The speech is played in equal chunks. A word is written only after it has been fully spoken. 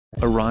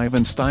Arrive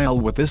in style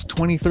with this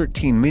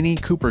 2013 Mini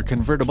Cooper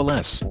Convertible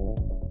S.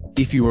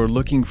 If you are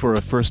looking for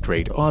a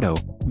first-rate auto,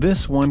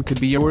 this one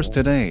could be yours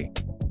today.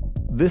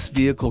 This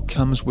vehicle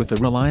comes with a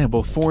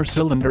reliable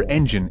 4-cylinder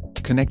engine,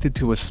 connected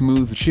to a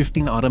smooth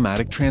shifting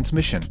automatic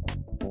transmission.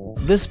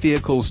 This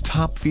vehicle's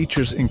top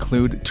features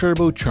include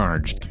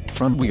turbocharged,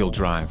 front-wheel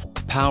drive,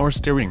 power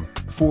steering,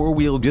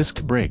 4-wheel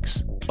disc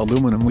brakes,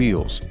 aluminum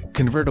wheels,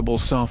 convertible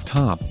soft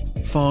top,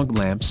 fog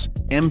lamps,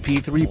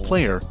 MP3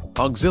 player,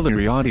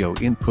 auxiliary audio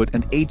input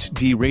and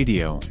HD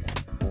radio.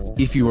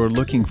 If you are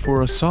looking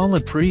for a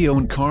solid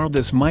pre-owned car,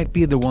 this might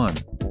be the one.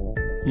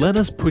 Let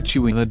us put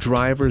you in the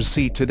driver's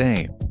seat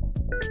today.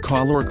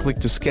 Call or click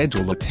to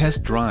schedule a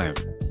test drive.